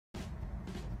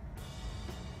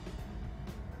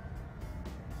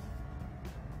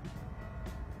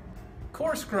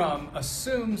Core Scrum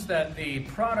assumes that the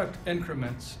product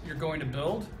increments you're going to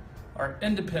build are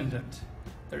independent.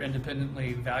 They're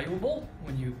independently valuable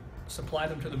when you supply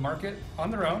them to the market on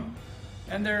their own,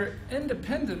 and they're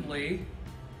independently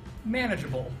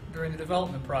manageable during the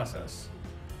development process.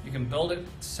 You can build it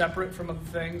separate from other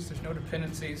things, there's no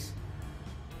dependencies,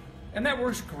 and that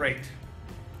works great,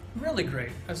 really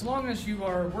great, as long as you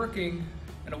are working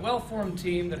in a well-formed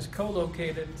team that is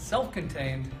co-located,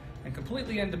 self-contained, and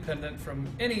completely independent from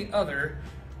any other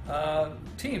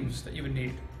teams that you would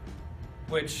need,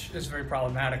 which is very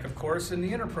problematic, of course, in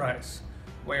the enterprise,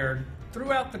 where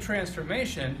throughout the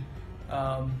transformation,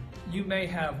 you may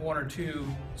have one or two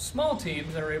small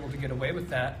teams that are able to get away with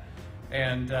that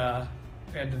and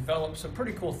develop some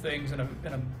pretty cool things in a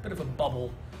bit of a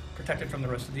bubble protected from the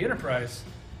rest of the enterprise.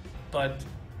 But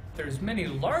there's many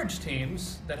large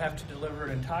teams that have to deliver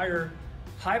an entire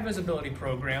high visibility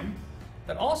program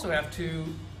that also have to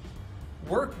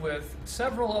work with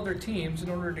several other teams in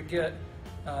order to get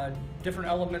different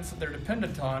elements that they're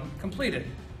dependent on completed,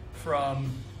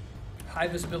 from high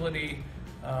visibility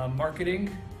marketing,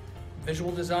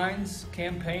 visual designs,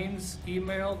 campaigns,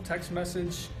 email, text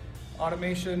message,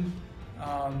 automation,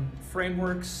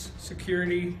 frameworks,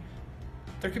 security.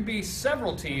 There can be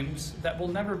several teams that will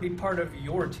never be part of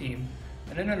your team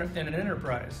in an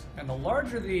enterprise. And the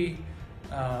larger the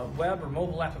web or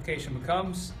mobile application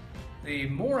becomes, the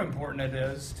more important it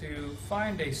is to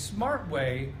find a smart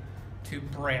way to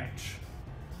branch.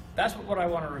 That's what I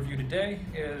want to review today,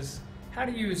 is how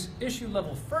to use issue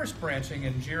level first branching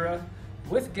in Jira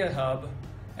with GitHub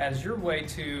as your way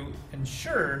to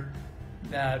ensure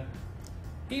that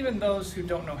even those who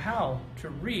don't know how to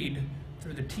read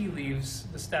through the tea leaves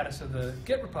the status of the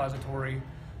Git repository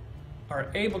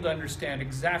are able to understand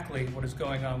exactly what is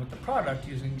going on with the product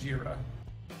using Jira.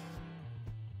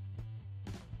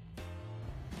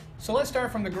 So let's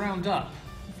start from the ground up.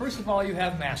 First of all, you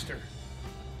have master.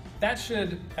 That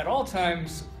should, at all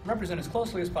times, represent as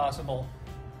closely as possible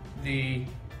the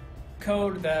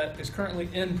code that is currently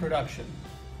in production.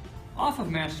 Off of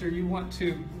master, you want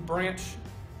to branch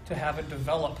to have a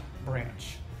develop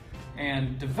branch.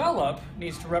 And develop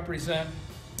needs to represent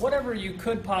whatever you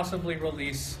could possibly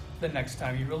release the next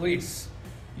time you release.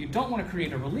 You don't want to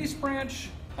create a release branch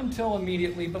until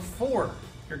immediately before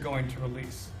you're going to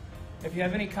release. If you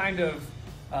have any kind of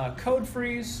code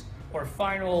freeze or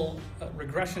final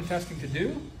regression testing to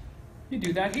do, you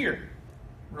do that here.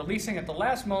 Releasing at the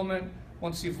last moment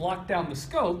once you've locked down the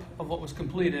scope of what was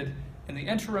completed in the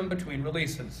interim between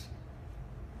releases.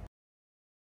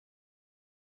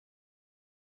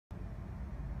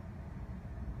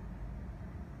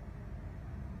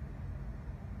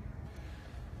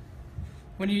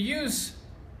 When you use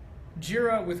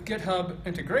Jira with GitHub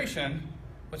integration,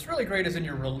 what's really great is in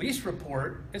your release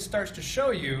report, it starts to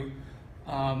show you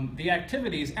the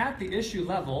activities at the issue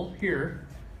level here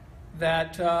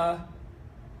that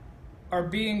are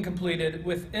being completed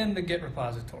within the Git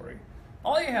repository.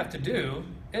 All you have to do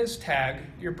is tag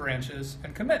your branches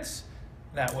and commits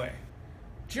that way.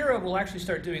 Jira will actually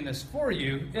start doing this for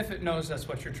you if it knows that's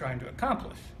what you're trying to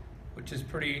accomplish, which is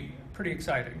pretty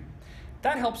exciting.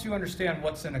 That helps you understand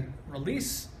what's in a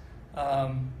release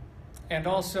and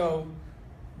also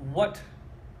what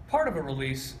part of a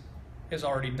release is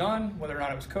already done, whether or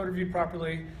not it was code reviewed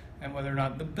properly, and whether or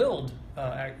not the build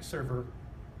server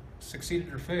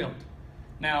succeeded or failed.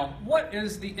 Now, what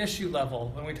is the issue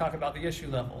level when we talk about the issue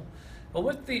level? Well,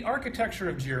 with the architecture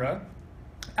of Jira,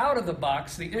 out of the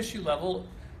box, the issue level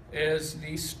is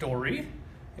the story,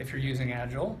 if you're using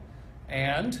Agile,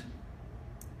 and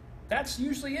that's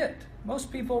usually it.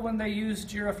 Most people, when they use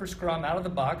Jira for Scrum out of the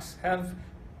box, have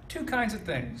two kinds of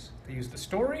things. They use the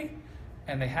story,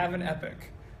 and they have an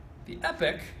epic. The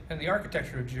epic in the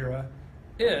architecture of Jira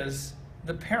is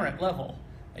the parent level,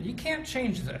 and you can't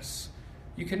change this.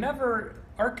 You can never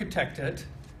architect it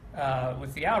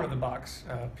with the out-of-the-box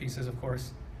pieces, of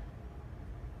course,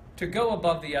 to go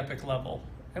above the epic level,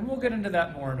 and we'll get into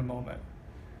that more in a moment.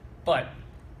 But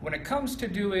when it comes to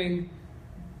doing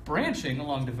branching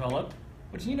along develop,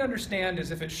 what you need to understand is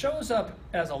if it shows up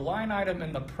as a line item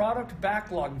in the product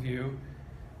backlog view,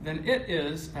 then it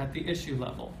is at the issue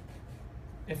level.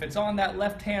 If it's on that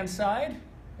left-hand side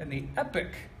in the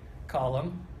epic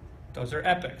column, those are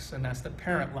epics, and that's the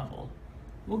parent level.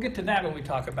 We'll get to that when we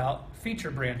talk about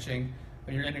feature branching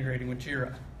when you're integrating with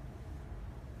Jira.